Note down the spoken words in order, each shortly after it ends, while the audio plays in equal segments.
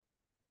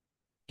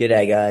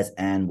G'day, guys,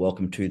 and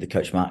welcome to the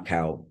Coach Mark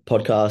Carroll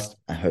podcast.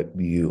 I hope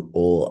you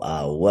all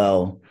are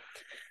well.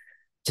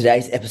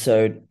 Today's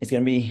episode is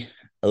going to be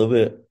a little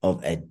bit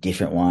of a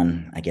different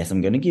one. I guess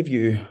I'm going to give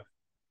you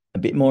a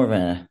bit more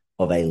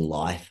of a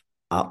life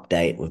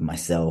update with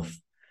myself.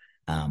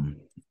 I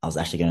was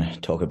actually going to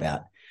talk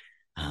about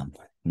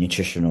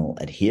nutritional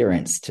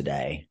adherence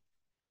today,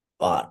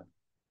 but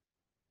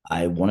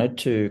I wanted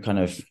to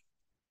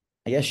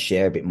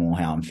share a bit more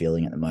how I'm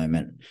feeling at the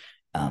moment,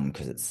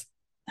 because it's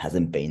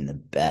hasn't been the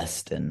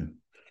best. And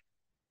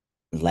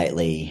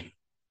lately,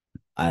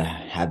 I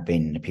have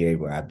been in a period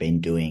where I've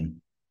been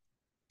doing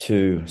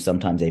two,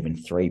 sometimes even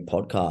three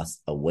podcasts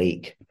a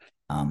week.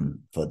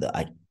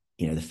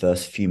 The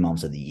first few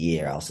months of the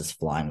year, I was just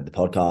flying with the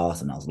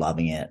podcast and I was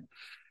loving it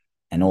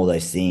and all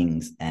those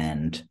things.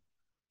 And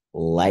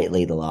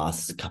lately, the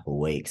last couple of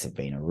weeks have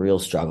been a real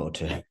struggle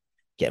to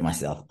get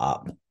myself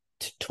up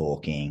to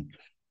talking.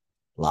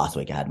 Last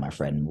week, I had my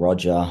friend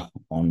Roger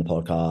on the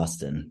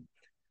podcast, and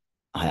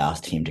I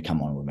asked him to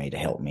come on with me to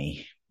help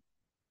me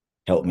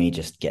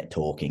just get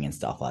talking and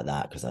stuff like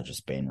that, because I've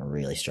just been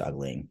really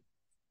struggling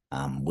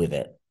with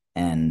it.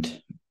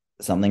 And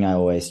something I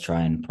always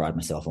try and pride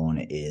myself on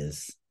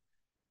is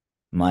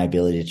my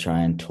ability to try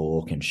and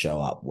talk and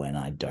show up when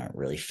I don't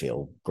really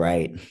feel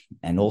great,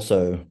 and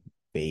also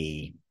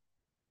be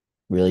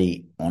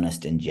really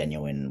honest and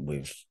genuine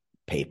with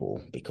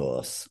people,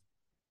 because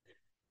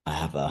I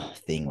have a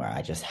thing where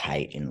I just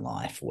hate in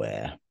life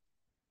where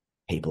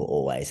people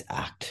always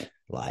act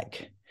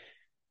like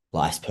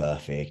life's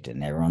perfect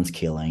and everyone's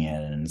killing it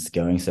and it's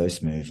going so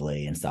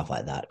smoothly and stuff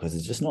like that, because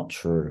it's just not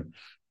true.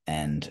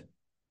 And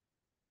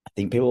I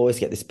think people always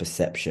get this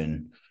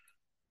perception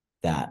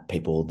that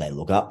people they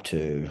look up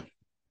to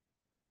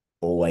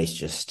always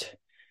just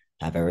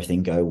have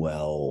everything go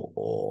well,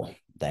 or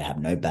they have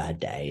no bad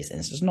days. And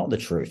it's just not the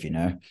truth,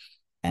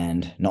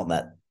 And not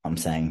that I'm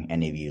saying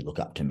any of you look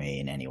up to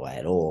me in any way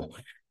at all.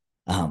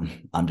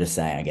 I'm just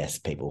saying, I guess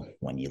people,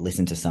 when you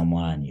listen to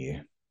someone,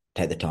 you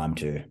take the time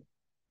to,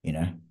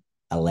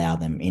 allow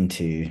them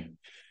into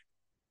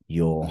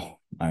your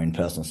own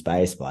personal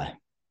space by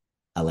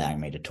allowing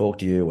me to talk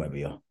to you, whether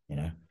you're,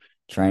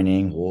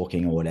 training,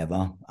 walking, or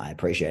whatever. I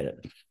appreciate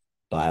it.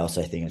 But I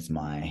also think it's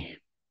my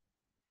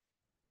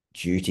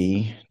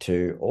duty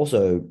to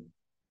also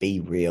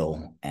be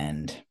real.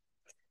 And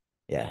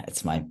yeah,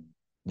 it's my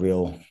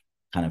real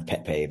kind of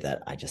pet peeve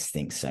that I just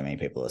think so many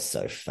people are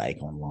so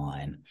fake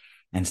online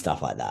and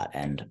stuff like that.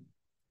 And,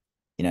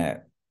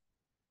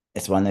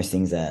 it's one of those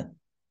things that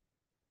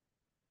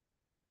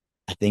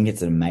I think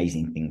it's an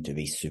amazing thing to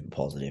be super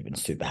positive and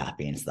super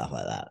happy and stuff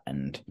like that.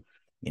 And,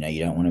 you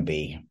don't want to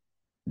be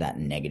that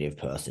negative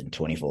person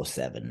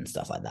 24/7 and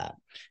stuff like that.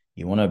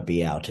 You want to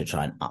be able to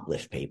try and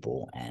uplift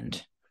people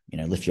and,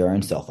 lift your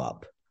own self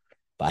up.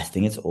 But I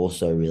think it's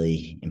also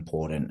really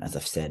important, as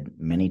I've said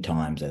many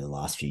times over the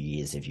last few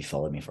years, if you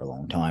followed me for a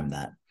long time,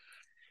 that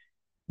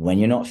when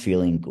you're not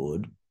feeling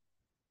good,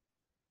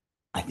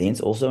 I think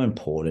it's also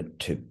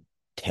important to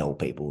tell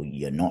people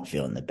you're not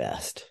feeling the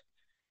best.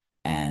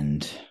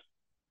 And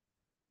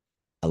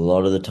a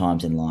lot of the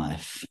times in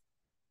life,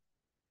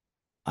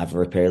 I've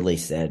repeatedly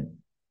said,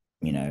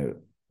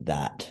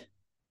 that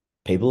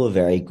people are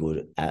very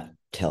good at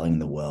telling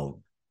the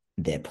world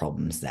their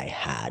problems they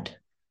had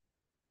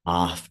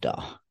after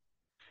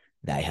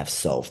they have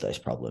solved those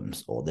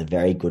problems, or they're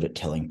very good at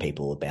telling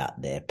people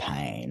about their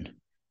pain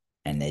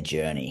and their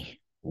journey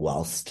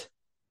whilst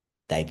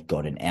they've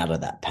gotten out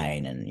of that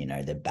pain and,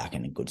 they're back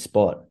in a good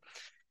spot.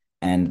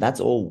 And that's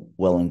all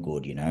well and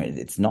good.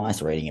 It's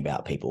nice reading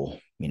about people,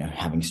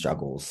 having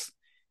struggles,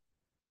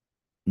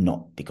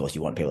 not because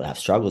you want people to have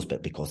struggles,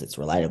 but because it's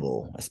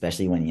relatable,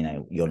 especially when,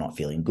 you're not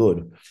feeling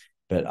good.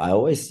 But I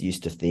always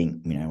used to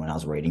think, when I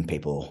was reading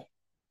people's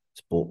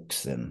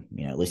books and,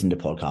 listening to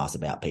podcasts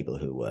about people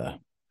who were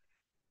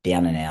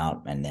down and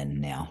out and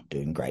then now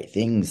doing great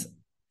things,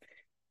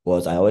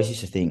 was I always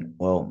used to think,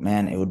 well,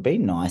 man, it would be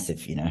nice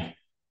if, you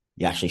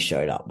actually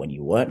showed up when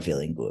you weren't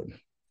feeling good.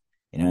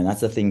 And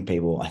that's the thing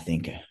people, I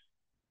think,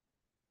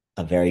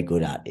 are very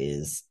good at,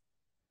 is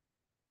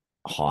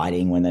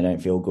hiding when they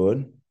don't feel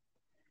good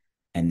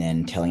and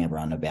then telling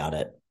everyone about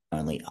it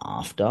only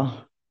after.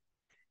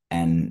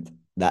 And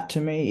that,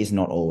 to me, is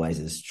not always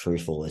as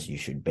truthful as you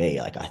should be.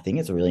 Like, I think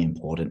it's really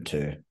important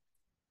to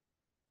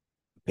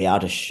be able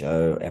to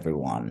show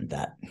everyone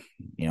that,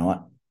 you know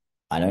what,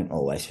 I don't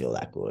always feel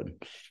that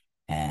good.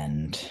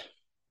 And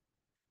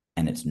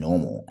it's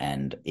normal.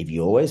 And if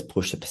you always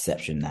push the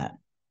perception that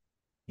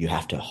you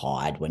have to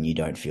hide when you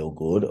don't feel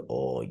good,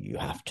 or you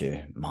have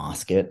to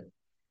mask it,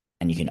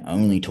 and you can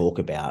only talk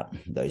about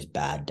those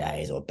bad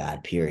days or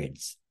bad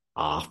periods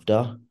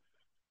after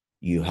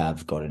you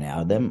have gotten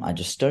out of them, I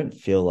just don't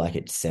feel like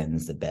it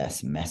sends the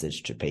best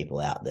message to people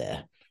out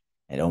there.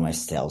 It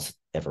almost tells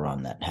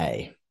everyone that,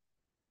 hey,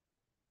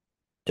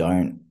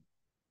 don't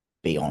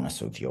be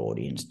honest with your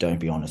audience. Don't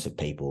be honest with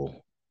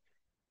people.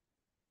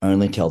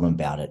 Only tell them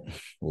about it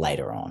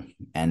later on.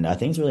 And I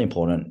think it's really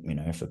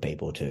important, for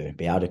people to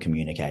be able to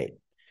communicate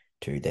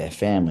to their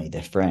family,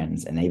 their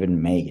friends, and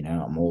even me.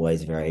 I'm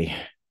always very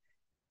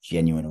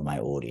genuine with my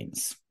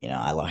audience.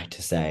 I like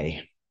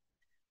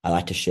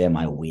to share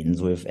my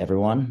wins with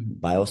everyone,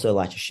 but I also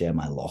like to share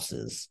my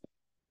losses.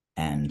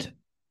 And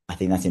I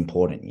think that's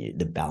important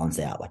to balance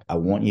out. Like, I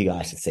want you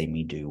guys to see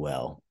me do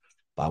well,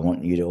 but I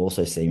want you to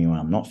also see me when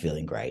I'm not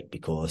feeling great,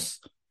 because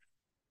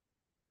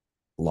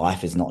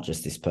life is not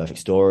just this perfect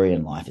story,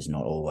 and life is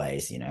not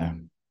always,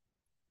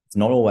 it's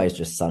not always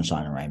just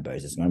sunshine and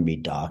rainbows. It's going to be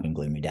dark and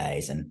gloomy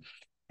days.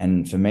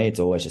 And for me, it's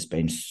always just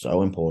been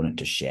so important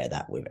to share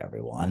that with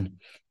everyone.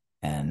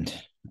 And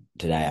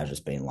today I've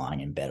just been lying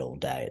in bed all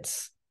day.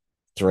 It's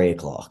 3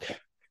 o'clock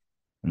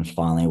and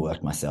finally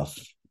worked myself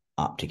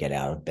up to get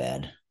out of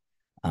bed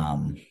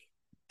and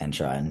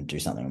try and do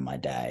something with my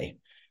day.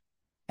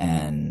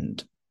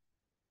 And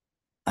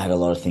I had a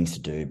lot of things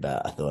to do,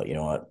 but I thought, you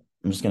know what,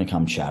 I'm just going to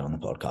come chat on the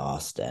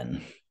podcast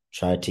and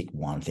try to tick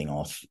one thing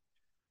off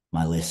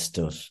my list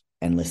of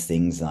endless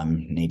things I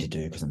need to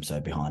do because I'm so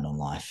behind on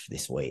life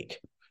this week.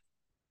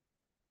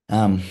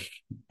 And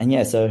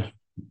yeah, so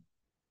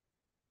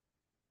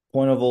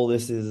point of all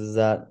this is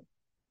that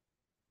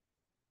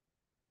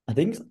I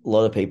think a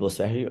lot of people,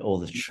 especially all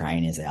the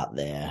trainers out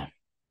there,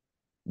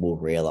 will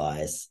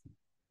realize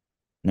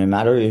no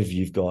matter if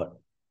you've got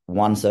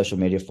one social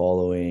media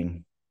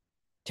following,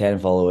 10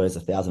 followers,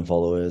 1,000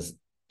 followers,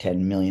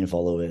 10 million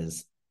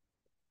followers,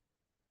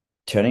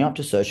 turning up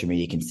to social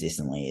media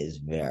consistently is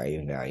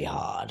very, very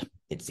hard.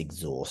 It's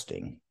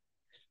exhausting.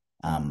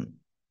 And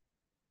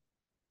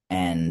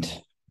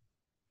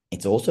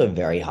it's also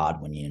very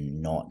hard when you're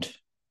not,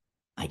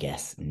 I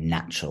guess,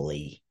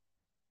 naturally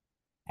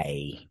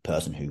a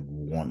person who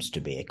wants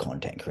to be a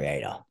content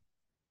creator.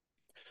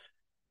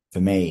 For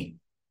me,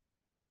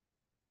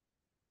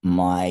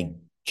 my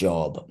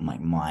job,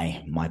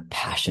 my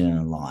passion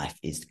in life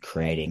is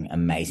creating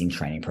amazing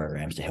training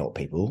programs to help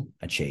people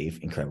achieve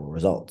incredible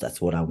results. That's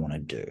what I want to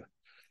do.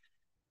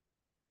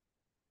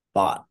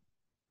 But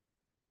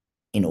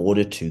in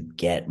order to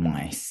get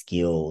my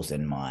skills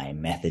and my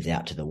methods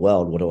out to the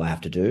world, what do I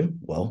have to do?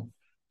 Well,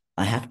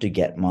 I have to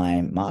get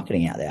my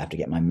marketing out there. I have to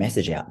get my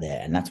message out there.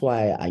 And that's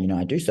why I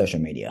do social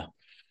media.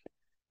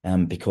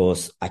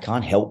 Because I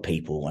can't help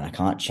people and I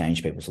can't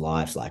change people's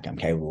lives like I'm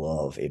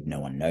capable of if no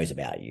one knows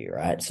about you,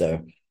 right?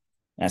 So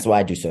that's why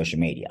I do social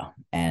media.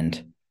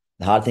 And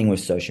the hard thing with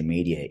social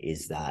media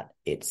is that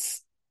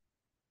it's,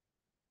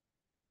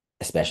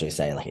 especially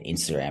say like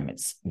Instagram,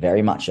 it's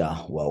very much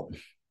well,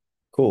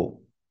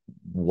 cool.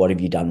 What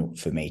have you done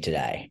for me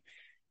today?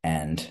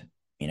 And,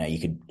 you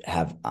could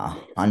have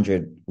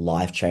 100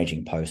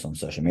 life-changing posts on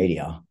social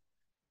media,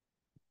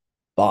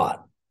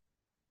 but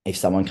if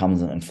someone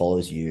comes and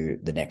follows you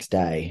the next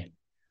day,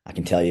 I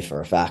can tell you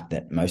for a fact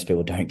that most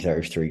people don't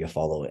go through your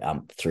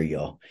through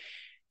your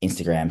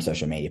Instagram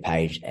social media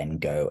page and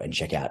go and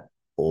check out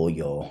all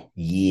your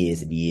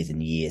years and years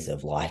and years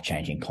of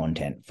life-changing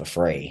content for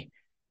free.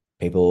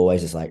 People are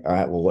always just like, all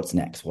right, well, what's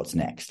next? What's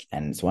next?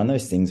 And it's one of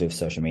those things with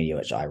social media,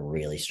 which I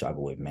really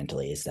struggle with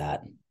mentally, is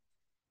that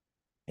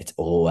it's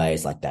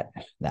always like that,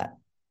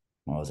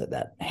 what was it,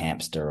 that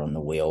hamster on the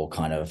wheel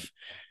kind of,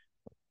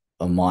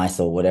 or mice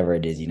or whatever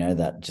it is,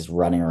 that just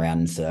running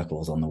around in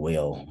circles on the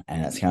wheel.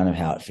 And that's kind of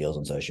how it feels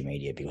on social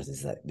media, because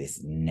it's like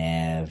this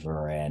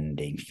never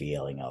ending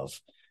feeling of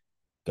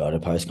got to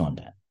post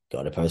content,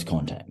 got to post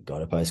content, got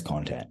to post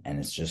content.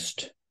 And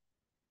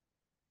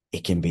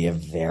it can be a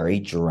very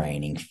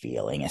draining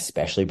feeling,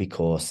 especially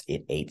because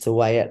it eats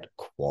away at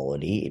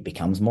quality. It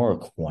becomes more a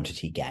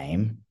quantity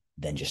game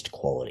than just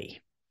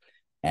quality.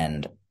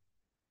 And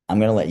I'm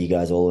going to let you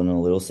guys all in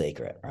a little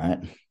secret, right?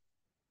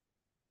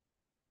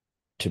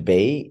 To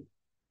be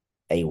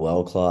a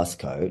world-class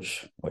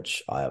coach,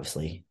 which I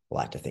obviously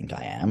like to think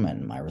I am,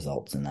 and my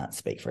results in that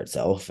speak for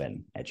itself,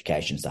 and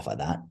education, stuff like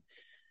that.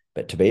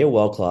 But to be a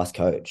world-class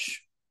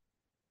coach,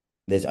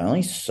 there's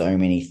only so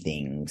many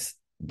things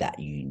that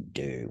you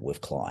do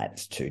with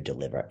clients to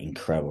deliver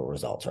incredible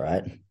results,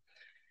 right?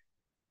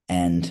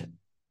 And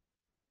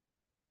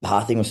the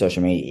hard thing with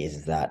social media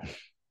is that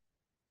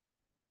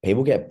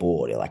people get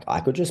bored. Like, I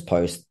could just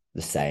post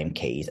the same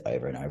keys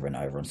over and over and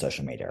over on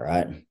social media,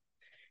 right?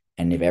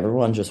 And if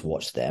everyone just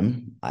watched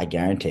them, I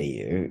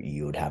guarantee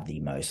you would have the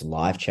most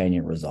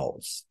life-changing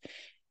results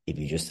if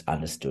you just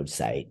understood,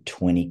 say,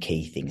 20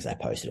 key things I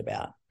posted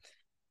about.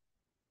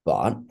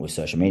 But with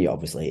social media,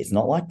 obviously, it's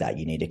not like that.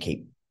 You need to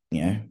keep,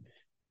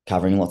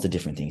 covering lots of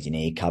different things. You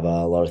need to cover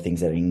a lot of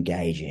things that are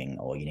engaging,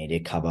 or you need to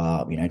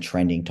cover,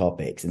 trending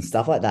topics and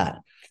stuff like that.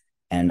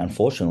 And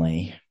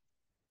unfortunately,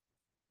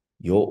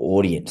 your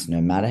audience, no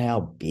matter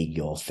how big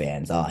your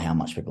fans are, how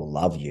much people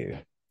love you,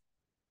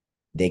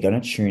 they're going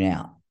to tune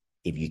out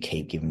if you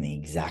keep giving the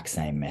exact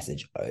same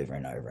message over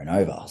and over and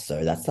over.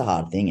 So that's the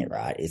hard thing,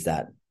 right? Is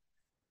that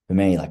for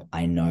me, like,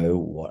 I know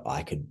what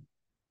I could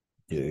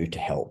do to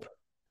help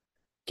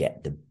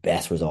get the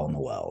best result in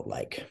the world.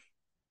 Like,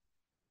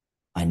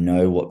 I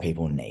know what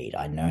people need.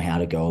 I know how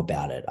to go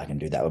about it. I can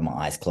do that with my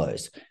eyes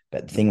closed.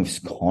 But the thing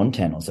with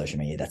content on social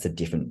media, that's a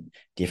different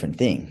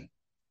thing.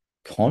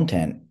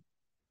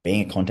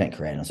 Being a content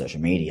creator on social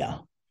media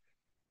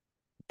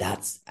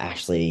that's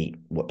actually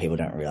what people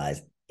don't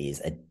realize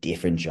is a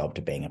different job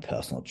to being a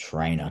personal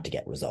trainer to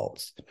get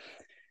results.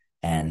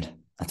 And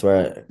that's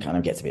where it kind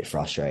of gets a bit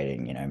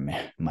frustrating.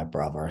 My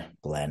brother,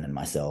 Glenn, and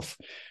myself,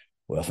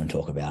 we often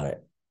talk about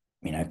it.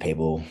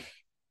 People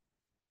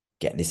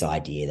get this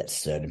idea that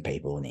certain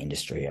people in the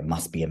industry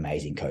must be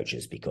amazing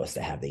coaches because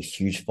they have these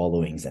huge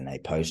followings and they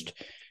post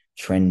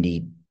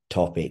trendy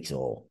topics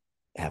or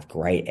have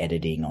great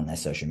editing on their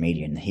social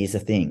media. And here's the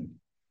thing,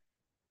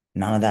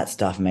 none of that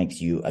stuff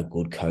makes you a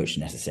good coach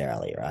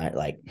necessarily, right?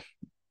 Like,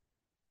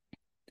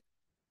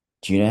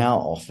 do you know how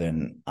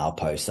often I'll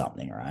post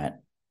something, right,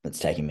 that's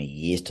taken me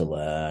years to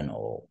learn,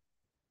 or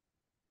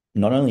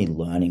not only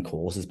learning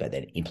courses, but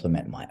then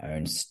implement my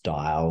own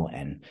style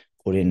and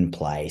put it in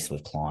place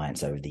with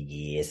clients over the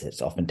years.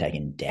 It's often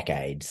taken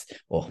decades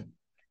or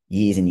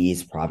years and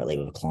years privately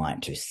with a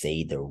client to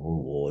see the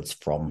rewards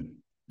from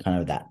kind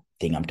of that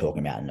thing I'm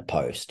talking about in the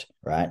post,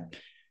 right?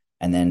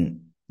 And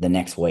then the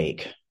next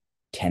week,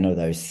 10 of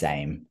those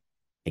same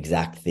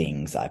exact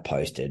things I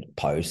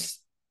posts.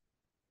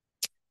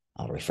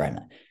 I'll reframe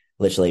that.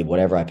 Literally,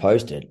 whatever I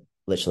posted,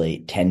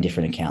 literally 10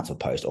 different accounts will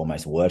post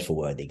almost word for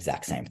word the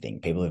exact same thing.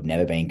 People who've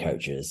never been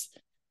coaches,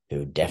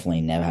 who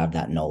definitely never have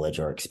that knowledge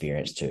or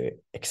experience to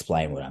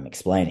explain what I'm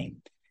explaining.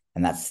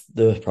 And that's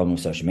the problem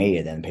with social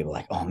media. Then people are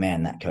like, oh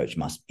man, that coach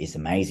is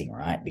amazing,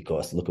 right?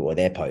 Because look at what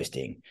they're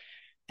posting.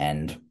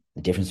 And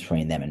the difference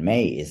between them and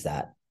me is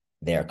that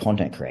they're a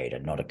content creator,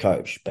 not a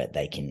coach, but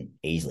they can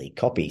easily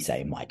copy,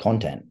 say, my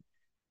content,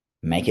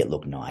 make it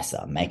look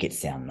nicer, make it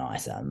sound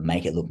nicer,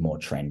 make it look more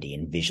trendy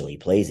and visually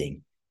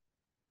pleasing.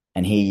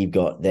 And here you've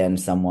got then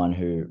someone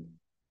who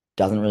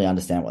doesn't really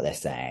understand what they're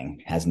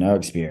saying, has no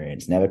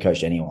experience, never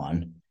coached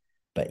anyone,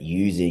 but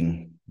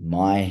using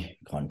my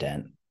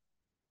content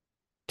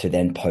to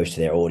then post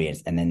to their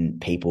audience, and then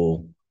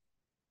people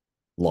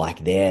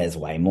like theirs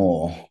way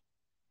more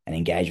and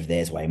engage with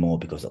theirs way more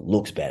because it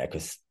looks better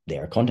because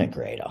they're a content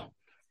creator.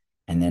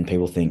 And then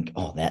people think,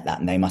 oh, that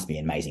they must be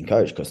an amazing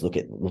coach because look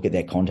at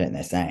their content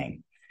they're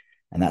saying.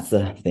 And that's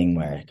the thing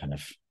where it kind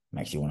of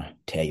makes you want to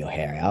tear your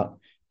hair out,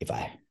 if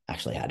I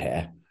actually had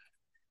hair,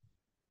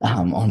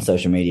 on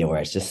social media,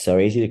 where it's just so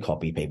easy to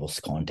copy people's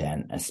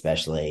content,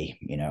 especially,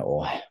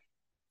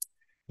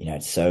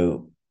 it's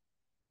so,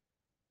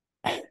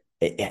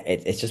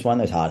 it's just one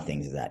of those hard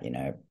things is that,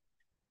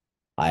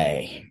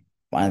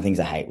 one of the things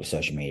I hate with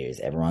social media is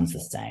everyone's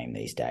the same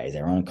these days.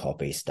 Everyone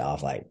copies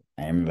stuff. Like,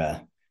 I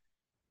remember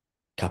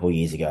a couple of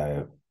years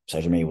ago,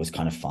 social media was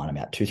kind of fun.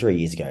 About 2-3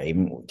 years ago,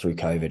 even through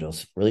COVID, it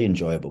was really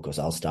enjoyable because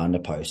I was starting to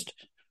post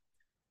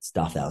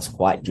stuff that was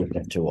quite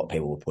different to what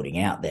people were putting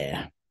out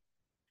there.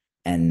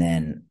 And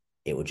then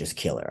it would just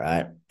kill it,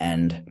 right?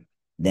 And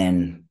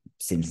then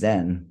since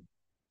then,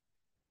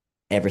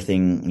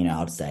 everything,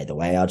 I'd say the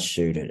way I'd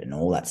shoot it and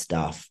all that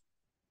stuff,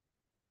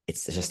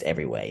 it's just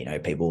everywhere.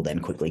 People then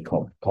quickly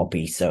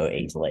copy so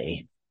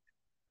easily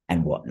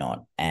and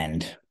whatnot.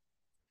 And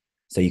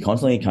so you're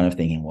constantly kind of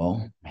thinking,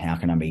 well, how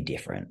can I be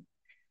different?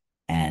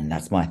 And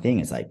that's my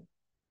thing. It's like,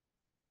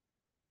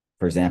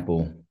 for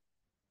example,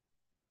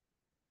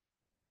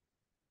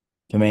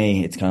 for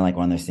me, it's kind of like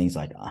one of those things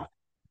like,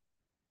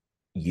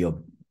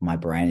 my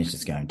brain is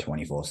just going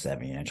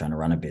 24/7, trying to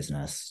run a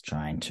business,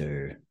 trying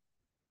to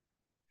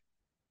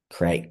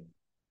create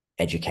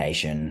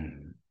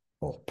education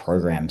or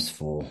programs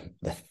for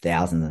the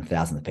thousands and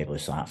thousands of people who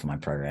sign up for my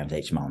programs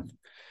each month,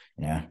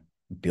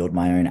 build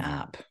my own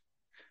app,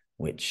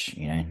 which,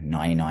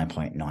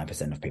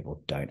 99.9% of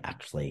people don't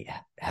actually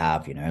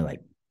have,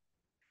 like,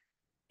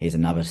 here's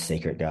another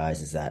secret,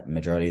 guys, is that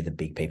majority of the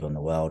big people in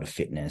the world of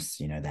fitness,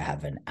 they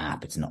have an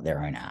app. It's not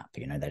their own app.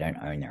 They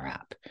don't own their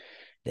app.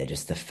 They're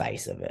just the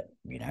face of it.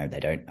 They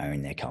don't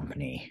own their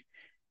company.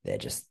 They're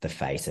just the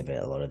face of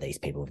it. A lot of these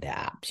people with their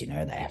apps, they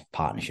have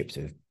partnerships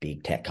with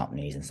big tech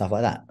companies and stuff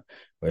like that.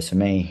 Whereas for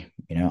me,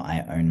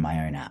 I own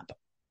my own app.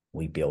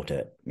 We built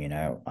it,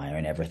 I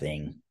own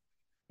everything,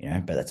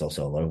 but that's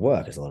also a lot of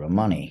work. It's a lot of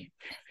money.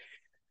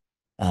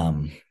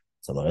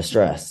 It's a lot of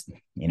stress.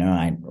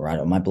 I write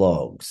on my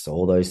blogs,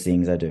 all those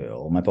things I do,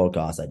 all my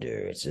podcasts I do.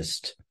 It's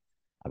just,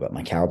 I've got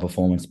my Carol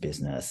Performance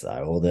business,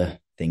 all the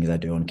things I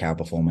do on Carol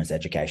Performance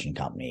education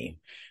company,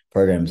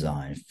 program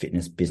design,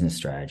 fitness business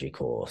strategy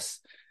course,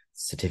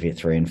 certificate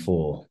 3 and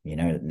 4.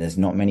 There's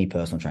not many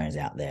personal trainers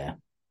out there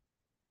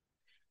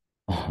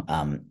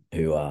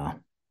who are,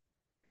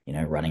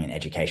 running an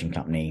education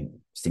company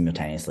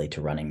simultaneously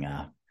to running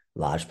a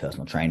large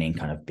personal training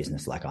kind of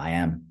business like I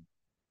am.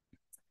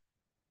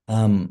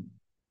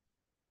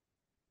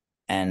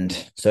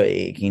 And so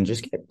it can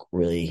just get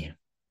really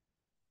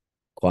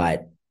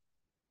quite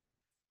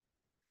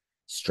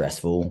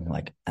stressful.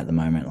 Like at the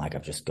moment, like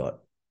I've just got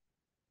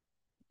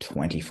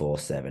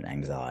 24/7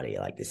 anxiety,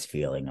 like this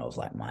feeling of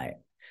like my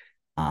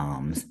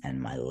arms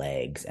and my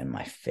legs and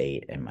my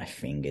feet and my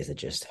fingers are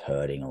just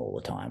hurting all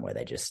the time, where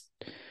it's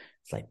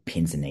like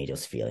pins and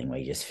needles feeling, where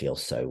you just feel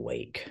so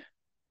weak.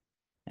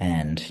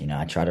 And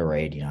I try to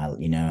read,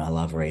 I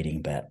love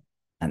reading, but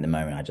at the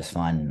moment I just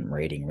find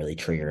reading really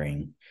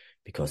triggering,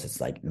 because it's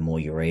like the more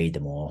you read, the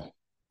more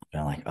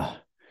like, oh,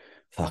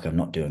 fuck, I'm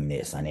not doing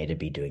this. I need to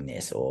be doing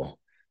this. Or,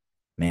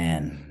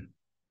 man,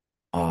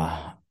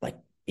 like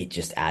it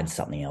just adds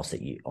something else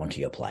that you onto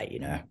your plate, you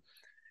know?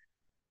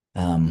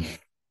 Um,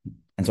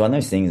 and so one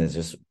of those things is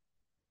just,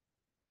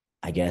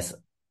 I guess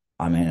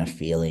I'm in a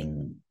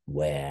feeling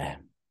where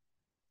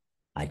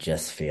I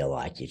just feel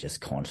like you're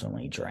just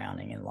constantly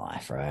drowning in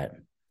life, right?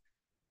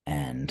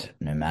 And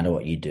no matter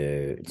what you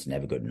do, it's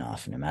never good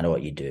enough. No matter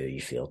what you do,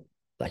 you feel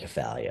like a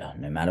failure.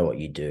 No matter what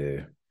you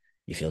do,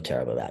 you feel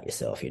terrible about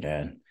yourself, you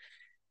know?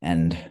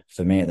 And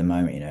for me at the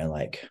moment, you know,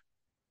 like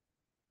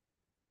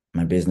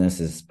my business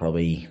is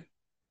probably,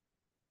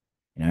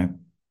 you know,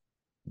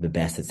 the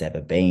best it's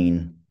ever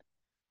been.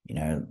 You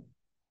know,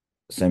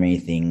 so many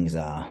things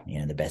are, you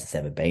know, the best it's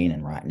ever been.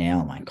 And right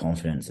now, my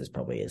confidence is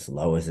probably as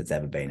low as it's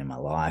ever been in my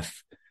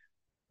life.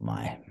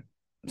 My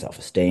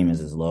self-esteem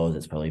is as low as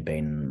it's probably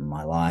been in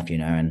my life, you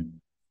know, and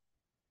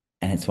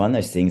it's one of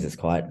those things that's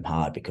quite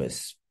hard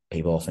because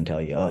people often tell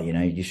you, oh, you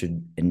know, you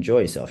should enjoy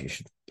yourself, you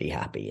should be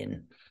happy,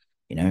 and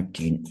you know,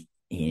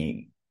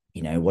 you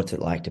know, what's it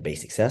like to be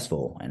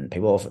successful? And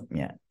people often,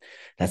 yeah,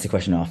 that's the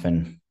question I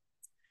often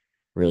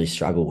really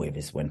struggle with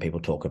is when people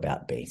talk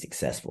about being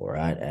successful,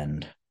 right?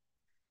 And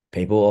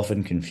people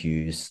often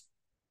confuse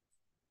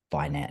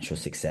financial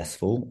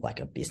successful,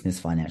 like a business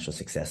financial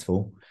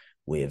successful,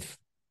 with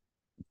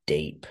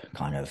deep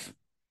kind of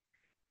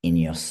in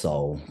your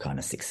soul kind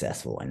of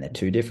successful, and they're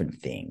two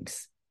different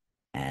things,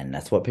 and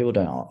that's what people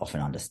don't often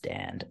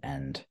understand.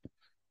 And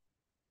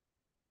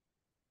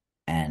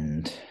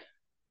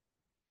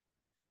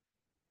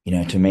you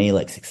know, to me,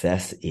 like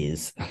success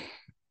is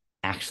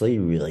actually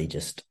really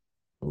just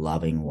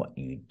loving what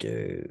you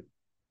do,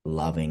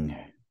 loving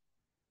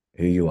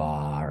who you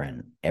are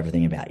and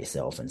everything about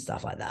yourself and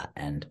stuff like that.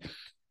 And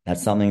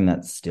that's something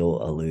that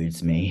still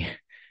eludes me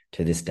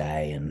to this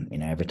day. And, you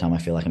know, every time I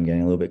feel like I'm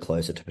getting a little bit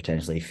closer to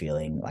potentially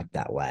feeling like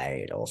that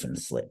way, it often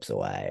slips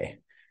away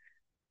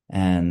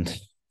and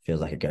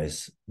feels like it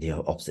goes the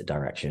opposite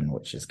direction,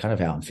 which is kind of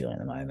how I'm feeling at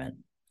the moment.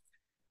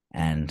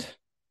 And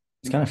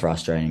it's kind of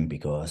frustrating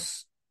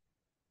because,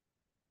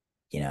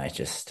 you know, it's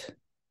just,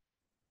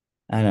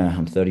 I don't know,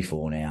 I'm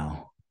 34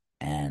 now,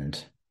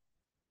 and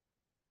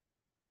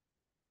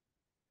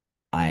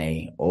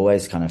I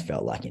always kind of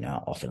felt like, you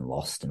know, often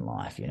lost in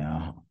life, you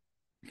know,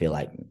 feel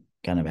like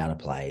kind of out of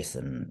place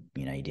and,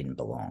 you know, you didn't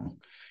belong.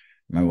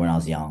 Remember when I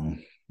was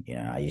young, you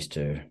know, I used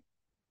to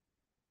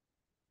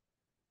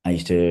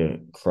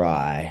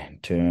cry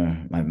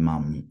to my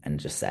mum and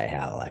just say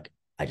how like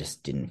I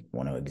just didn't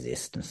want to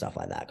exist and stuff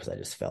like that because I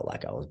just felt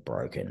like I was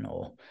broken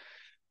or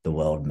the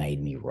world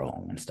made me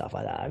wrong and stuff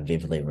like that. I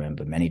vividly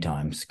remember many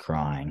times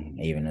crying,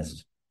 even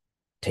as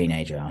a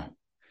teenager,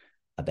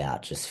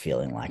 about just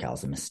feeling like I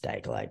was a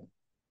mistake. Like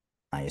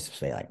I used to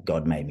say, like,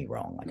 God made me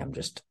wrong. Like I'm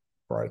just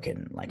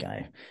broken. Like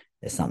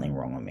there's something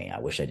wrong with me. I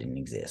wish I didn't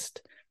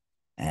exist.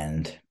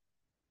 And,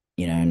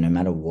 you know, no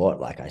matter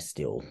what, like I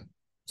still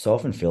so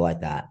often feel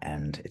like that.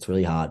 And it's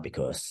really hard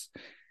because,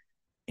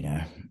 you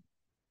know,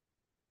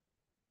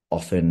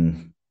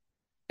 often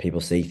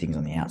people see things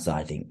on the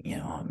outside, think, you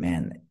know, oh,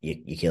 man,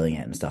 you're killing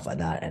it and stuff like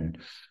that. And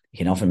it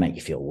can often make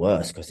you feel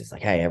worse because it's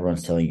like, hey,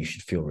 everyone's telling you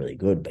should feel really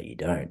good, but you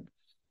don't.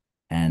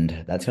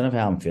 And that's kind of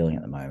how I'm feeling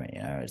at the moment.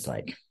 You know, it's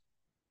like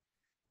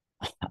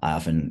I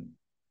often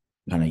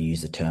kind of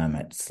use the term,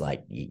 it's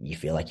like you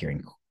feel like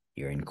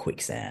you're in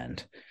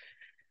quicksand.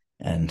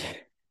 And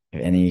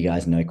if any of you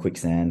guys know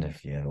quicksand,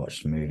 if you ever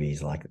watched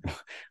movies like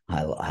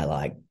I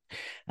like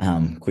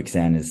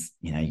quicksand is,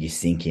 you know, you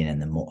sink in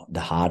and the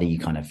harder you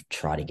kind of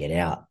try to get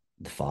out,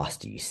 the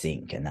faster you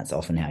sink. And that's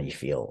often how you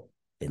feel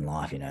in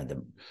life, you know,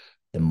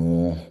 the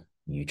more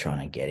you trying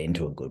to get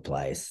into a good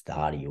place, the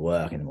harder you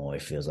work and the more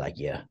it feels like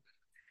you're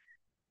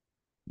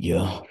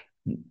you're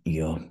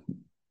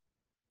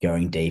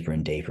going deeper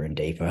and deeper and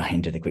deeper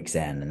into the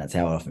quicksand. And that's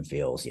how it often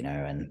feels, you know.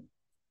 And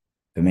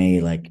for me,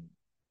 like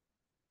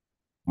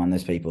one of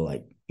those people,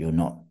 like you'll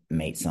not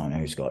meet someone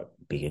who's got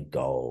bigger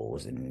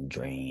goals and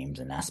dreams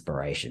and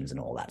aspirations and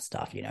all that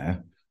stuff, you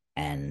know.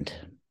 And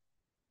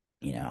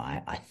you know,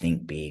 I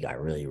think big. I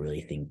really,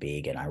 really think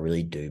big, and I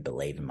really do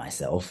believe in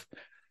myself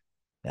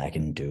that I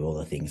can do all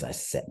the things I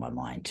set my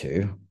mind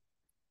to.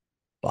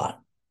 But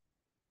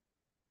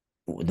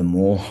the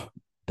more,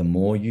 the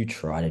more you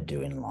try to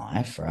do in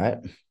life, right?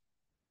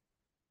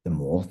 The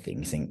more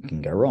things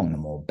can go wrong, the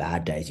more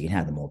bad days you can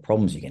have, the more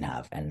problems you can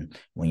have. And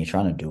when you're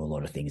trying to do a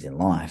lot of things in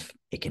life,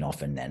 it can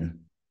often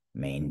then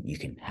mean you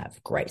can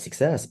have great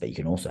success, but you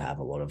can also have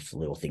a lot of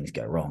little things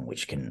go wrong,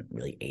 which can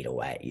really eat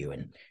away at you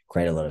and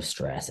create a lot of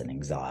stress and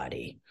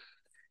anxiety.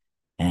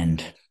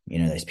 And, you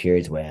know, there's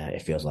periods where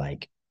it feels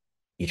like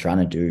you're trying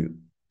to do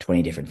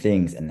 20 different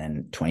things and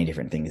then 20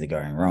 different things are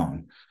going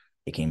wrong.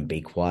 It can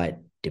be quite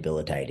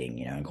debilitating,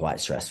 you know, and quite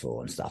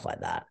stressful and stuff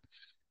like that.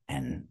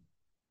 And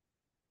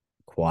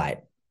quite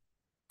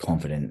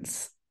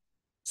confidence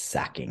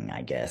sacking,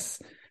 I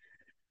guess.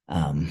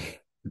 Um,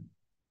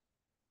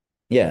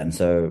 yeah, and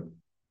so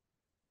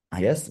I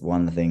guess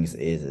one of the things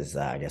is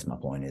that I guess my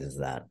point is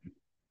that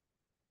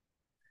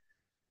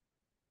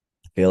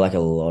I feel like a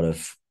lot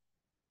of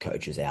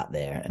coaches out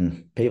there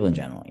and people in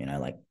general, you know,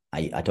 like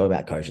I talk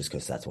about coaches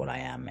because that's what I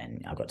am,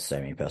 and I've got so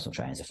many personal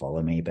trainers to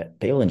follow me, but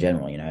people in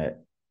general, you know,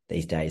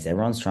 these days,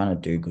 everyone's trying to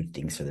do good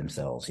things for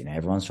themselves. You know,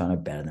 everyone's trying to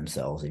better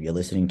themselves. If you're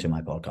listening to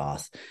my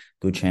podcast,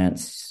 good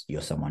chance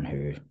you're someone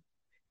who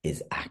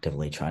is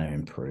actively trying to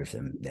improve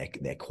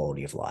their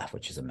quality of life,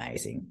 which is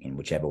amazing in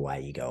whichever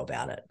way you go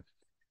about it.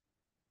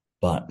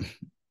 But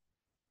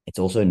it's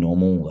also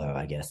normal, though,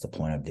 I guess the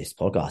point of this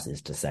podcast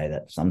is to say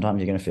that sometimes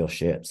you're going to feel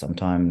shit.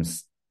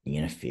 Sometimes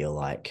you're going to feel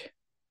like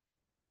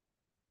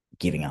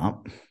giving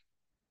up,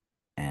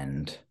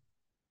 and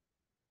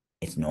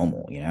it's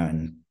normal, you know.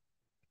 And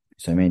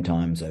so many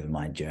times over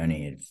my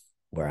journey of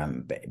where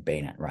I'm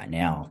being at right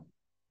now,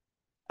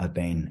 I've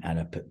been at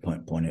a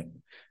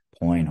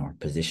point or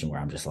position where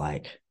I'm just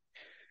like,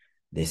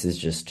 this is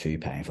just too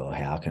painful.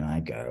 How can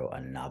I go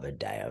another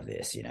day of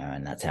this, you know?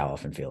 And that's how I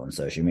often feel on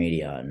social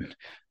media. And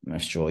I'm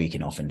sure you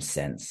can often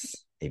sense,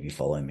 if you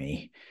follow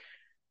me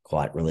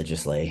quite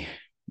religiously,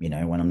 you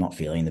know, when I'm not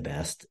feeling the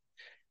best,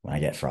 when I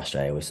get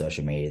frustrated with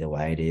social media, the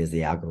way it is,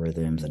 the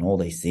algorithms and all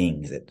these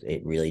things,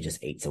 it really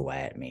just eats away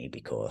at me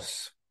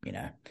because, you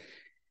know,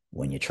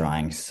 when you're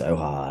trying so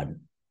hard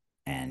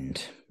and,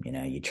 you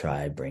know, you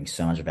try to bring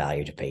so much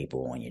value to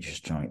people and you're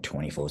just trying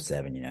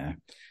 24/7, you know,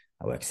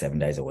 I work 7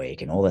 days a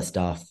week and all that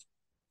stuff.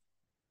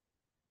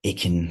 It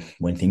can,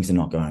 when things are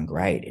not going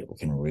great, it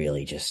can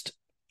really just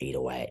eat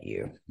away at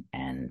you.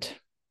 And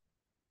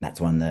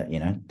that's one that, you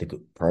know,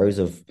 the pros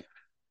of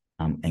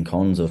and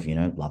cons of, you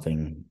know,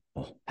 loving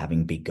or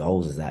having big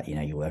goals is that, you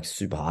know, you work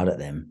super hard at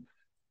them.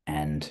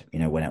 And, you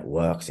know, when it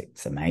works,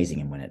 it's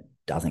amazing. And when it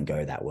doesn't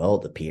go that well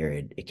at the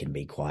period, it can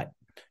be quite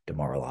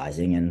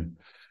demoralizing.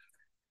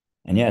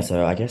 And yeah,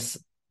 so I guess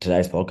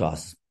today's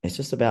podcast, it's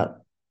just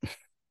about,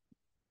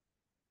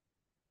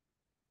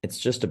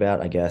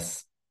 I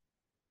guess,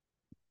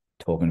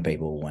 talking to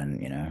people when,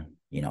 you know,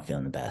 you're not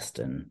feeling the best.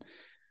 And,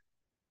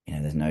 you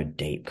know, there's no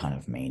deep kind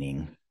of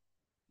meaning,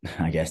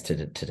 I guess,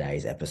 to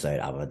today's episode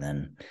other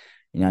than,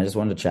 you know, I just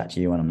wanted to chat to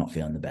you when I'm not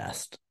feeling the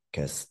best,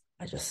 because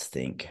I just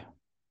think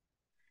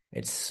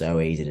it's so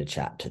easy to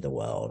chat to the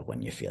world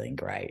when you're feeling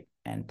great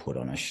and put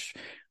on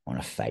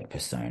a fake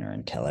persona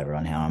and tell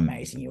everyone how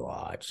amazing you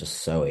are. It's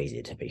just so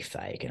easy to be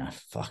fake, and I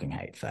fucking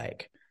hate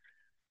fake.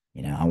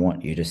 You know, I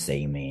want you to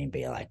see me and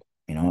be like,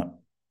 you know what?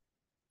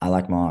 I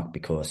like Mark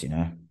because, you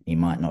know, he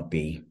might not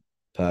be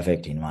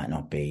perfect. He might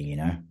not be, you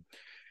know,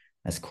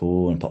 as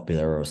cool and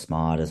popular or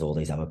smart as all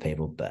these other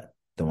people. But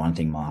the one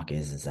thing Mark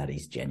is that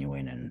he's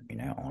genuine and, you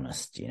know,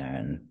 honest, you know,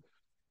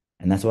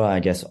 and that's why I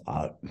guess,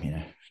 you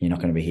know, you're not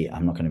going to be here.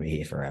 I'm not going to be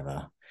here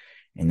forever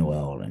in the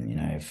world. And, you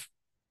know,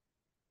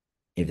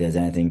 if there's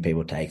anything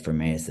people take from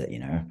me is that, you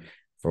know,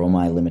 for all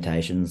my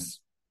limitations,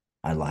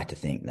 I like to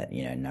think that,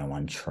 you know, no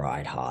one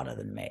tried harder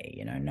than me.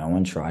 You know, no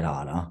one tried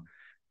harder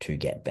to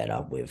get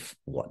better with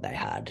what they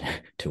had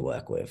to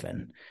work with.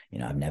 And, you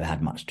know, I've never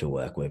had much to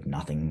work with.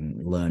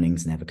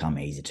 Learning's never come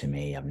easy to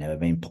me. I've never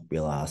been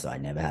popular, so I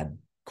never had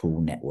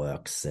cool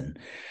networks and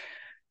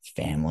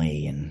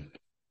family and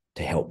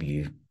to help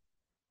you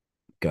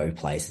go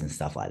places and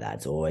stuff like that.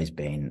 It's always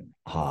been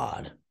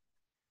hard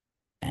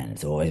and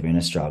it's always been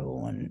a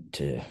struggle. And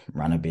to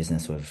run a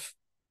business with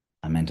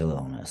a mental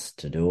illness,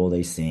 to do all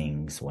these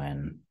things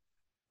when,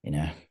 you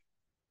know,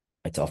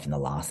 it's often the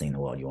last thing in the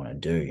world you want to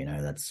do, you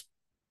know, that's,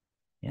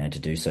 you know, to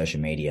do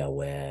social media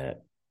where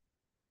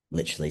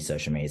literally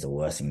social media is the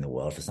worst thing in the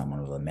world for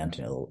someone with a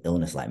mental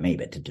illness like me,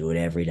 but to do it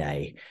every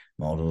day,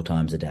 multiple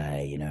times a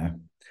day, you know,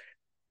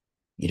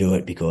 you do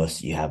it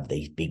because you have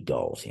these big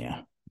goals, you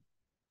know.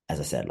 As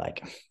I said,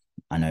 like,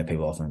 I know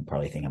people often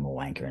probably think I'm a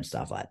wanker and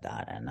stuff like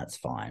that, and that's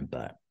fine,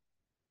 but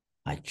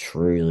I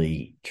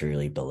truly,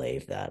 truly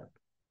believe that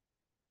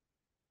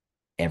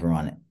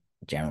everyone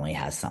generally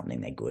has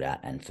something they're good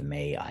at. And for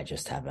me, I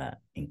just have an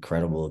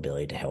incredible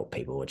ability to help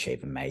people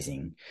achieve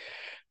amazing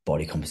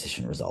body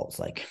composition results.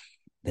 Like,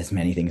 there's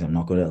many things I'm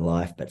not good at in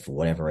life, but for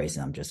whatever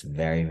reason, I'm just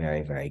very,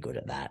 very, very good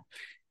at that.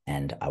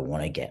 And I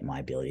want to get my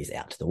abilities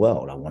out to the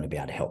world. I want to be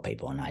able to help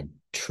people. And I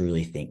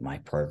truly think my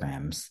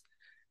programs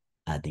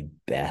are the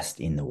best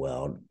in the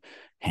world,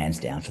 hands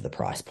down, for the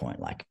price point.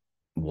 Like,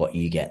 what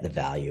you get, the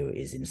value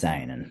is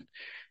insane.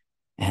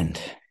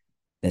 And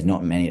there's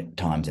not many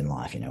times in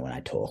life, you know, when I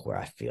talk where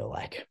I feel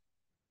like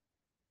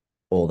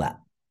all that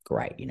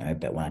great, you know,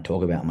 but when I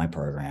talk about my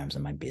programs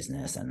and my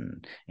business,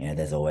 and, you know,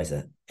 there's always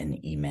an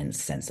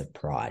immense sense of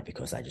pride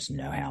because I just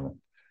know how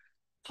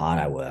hard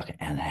I work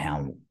and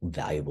how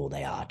valuable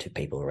they are to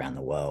people around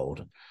the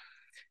world.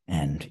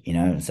 And, you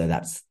know, so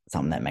that's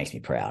something that makes me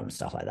proud and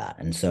stuff like that.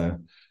 And so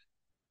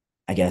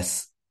I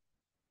guess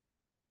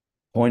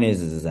point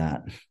is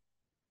that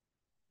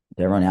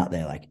everyone out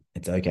there, like,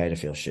 it's okay to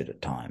feel shit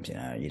at times, you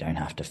know, you don't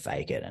have to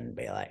fake it and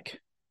be like,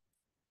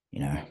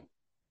 you know,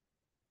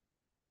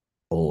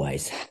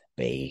 always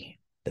be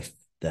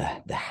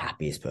the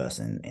happiest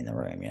person in the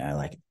room, you know,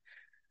 like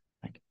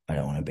I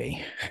don't want to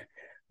be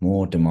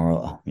more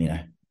demoral, you know,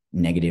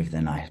 negative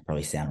than I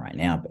probably sound right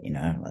now, but, you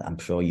know, I'm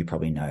sure you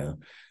probably know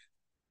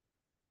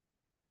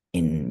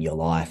in your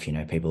life, you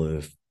know, people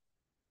who've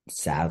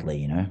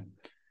sadly,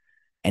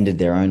 ended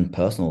their own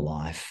personal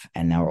life,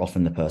 and they were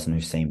often the person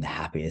who seemed the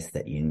happiest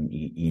that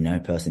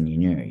person you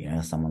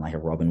knew. Someone like a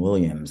Robin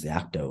Williams, the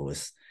actor,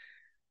 was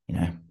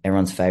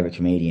everyone's favorite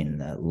comedian,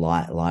 the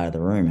light of the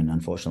room, and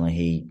unfortunately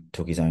he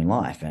took his own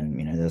life. And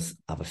there's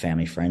other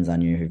family friends I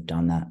knew who've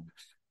done that,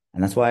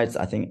 and that's why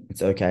I think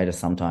it's okay to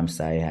sometimes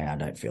say, hey, I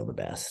don't feel the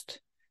best,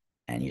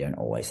 and you don't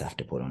always have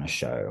to put on a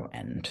show.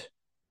 And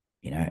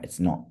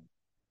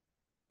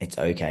it's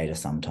okay to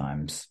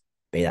sometimes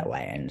be that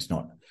way, and it's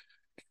not,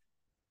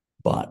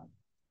 but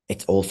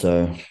it's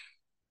also,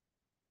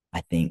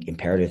 I think,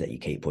 imperative that you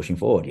keep pushing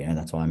forward.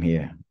 That's why I'm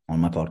here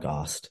on my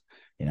podcast.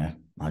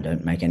 I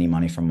don't make any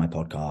money from my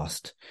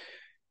podcast.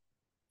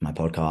 My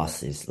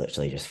podcast is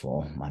literally just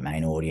for my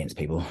main audience.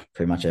 People,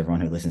 pretty much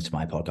everyone who listens to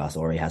my podcast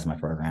already has my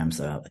program.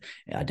 So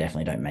I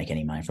definitely don't make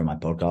any money from my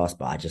podcast,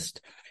 but I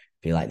just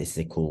feel like this is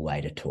a cool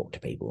way to talk to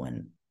people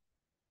and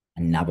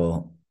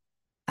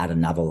add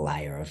another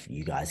layer of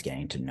you guys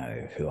getting to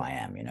know who I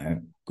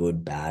am,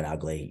 good, bad,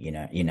 ugly,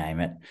 you name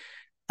it.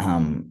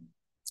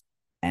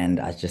 And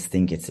I just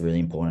think it's really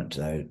important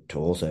to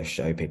also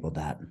show people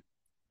that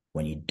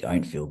when you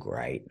don't feel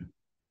great,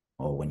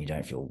 or when you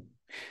don't feel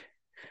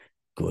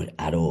good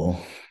at all,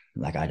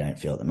 like I don't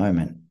feel at the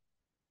moment,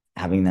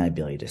 having that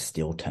ability to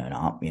still turn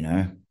up,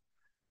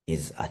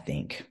 is, I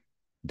think,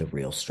 the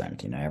real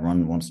strength.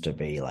 Everyone wants to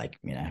be like,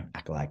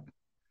 act like,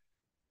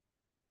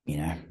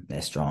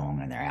 they're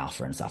strong and they're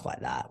alpha and stuff like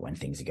that when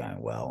things are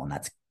going well, and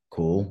that's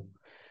cool.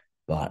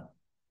 But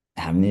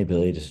having the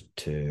ability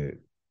to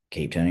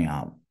keep turning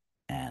up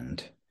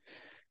and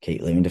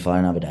keep living to fight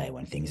another day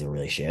when things are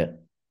really shit,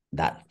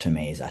 that to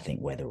me is, I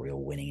think, where the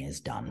real winning is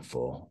done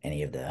for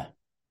any of the,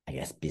 I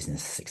guess,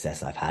 business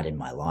success I've had in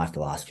my life the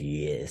last few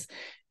years,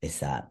 is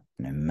that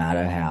no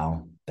matter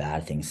how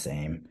bad things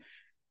seem,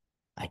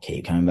 I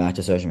keep coming back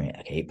to social media,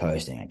 I keep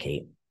posting, I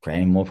keep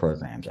creating more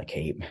programs, I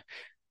keep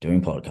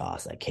doing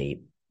podcasts, I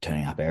keep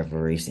turning up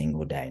every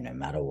single day, no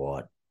matter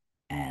what,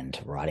 and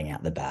writing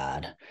out the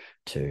bad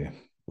to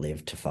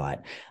live to fight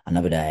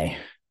another day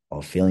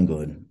of feeling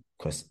good,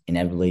 because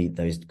inevitably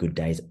those good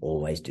days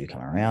always do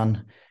come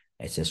around.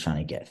 It's just trying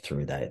to get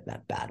through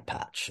that bad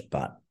patch.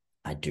 But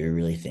I do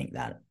really think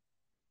that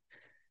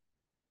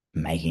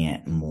making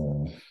it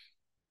more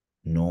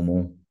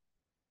normal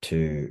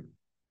to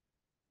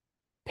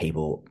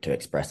people to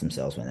express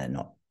themselves when they're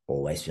not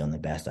always feeling the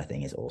best, I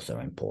think, is also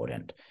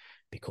important,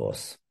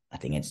 because I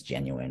think it's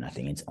genuine, I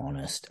think it's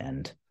honest,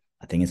 and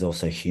I think it's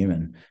also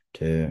human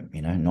to,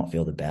 not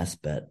feel the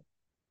best, but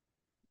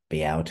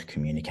be able to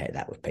communicate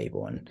that with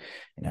people. And,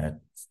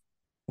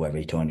 whether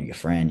you're talking to your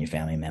friend, your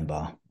family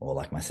member, or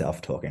like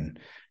myself, talking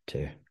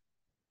to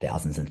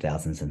thousands and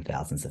thousands and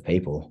thousands of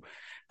people,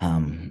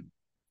 I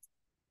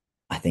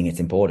think it's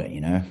important,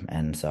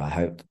 and so I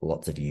hope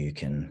lots of you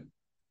can,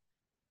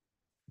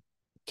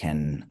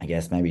 I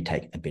guess, maybe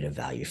take a bit of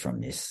value from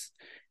this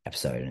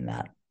episode, and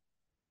that,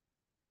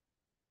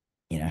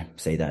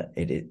 see that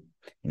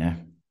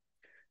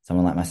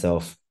someone like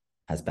myself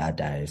has bad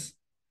days,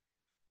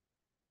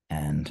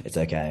 and it's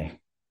okay.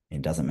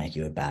 It doesn't make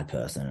you a bad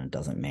person. It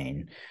doesn't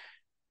mean,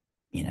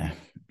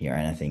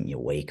 you're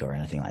weak or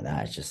anything like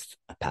that. It's just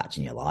a patch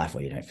in your life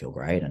where you don't feel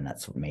great. And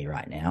that's me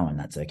right now. And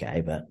that's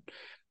okay. But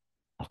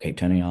I'll keep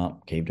turning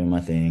up, keep doing my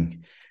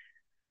thing.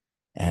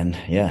 And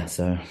yeah,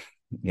 so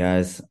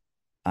guys,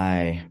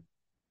 I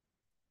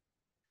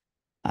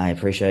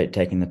appreciate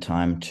taking the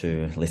time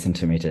to listen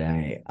to me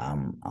today.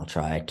 I'll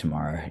try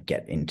tomorrow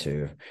get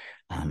into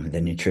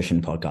the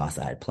nutrition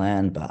podcast I had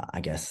planned, but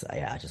I guess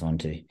I just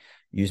wanted to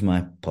use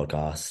my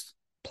podcast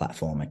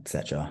platform,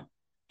 etc.,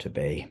 to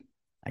be,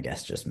 I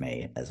guess, just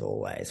me as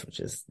always,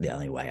 which is the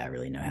only way I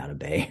really know how to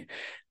be.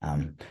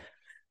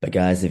 But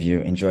guys, if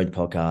you enjoyed the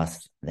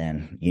podcast,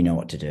 then you know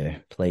what to do.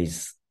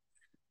 Please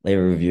leave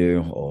a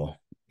review, or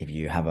if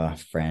you have a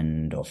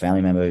friend or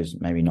family member who's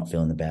maybe not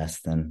feeling the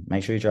best, then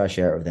make sure you try to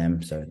share it with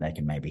them so they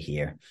can maybe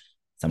hear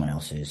someone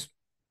else who's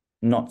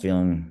not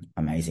feeling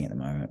amazing at the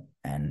moment,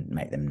 and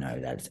make them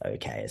know that it's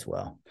okay as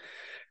well.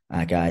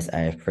 Guys, I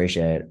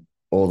appreciate it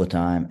all the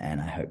time, and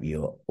I hope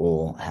you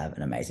all have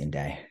an amazing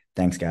day.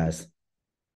 Thanks, guys.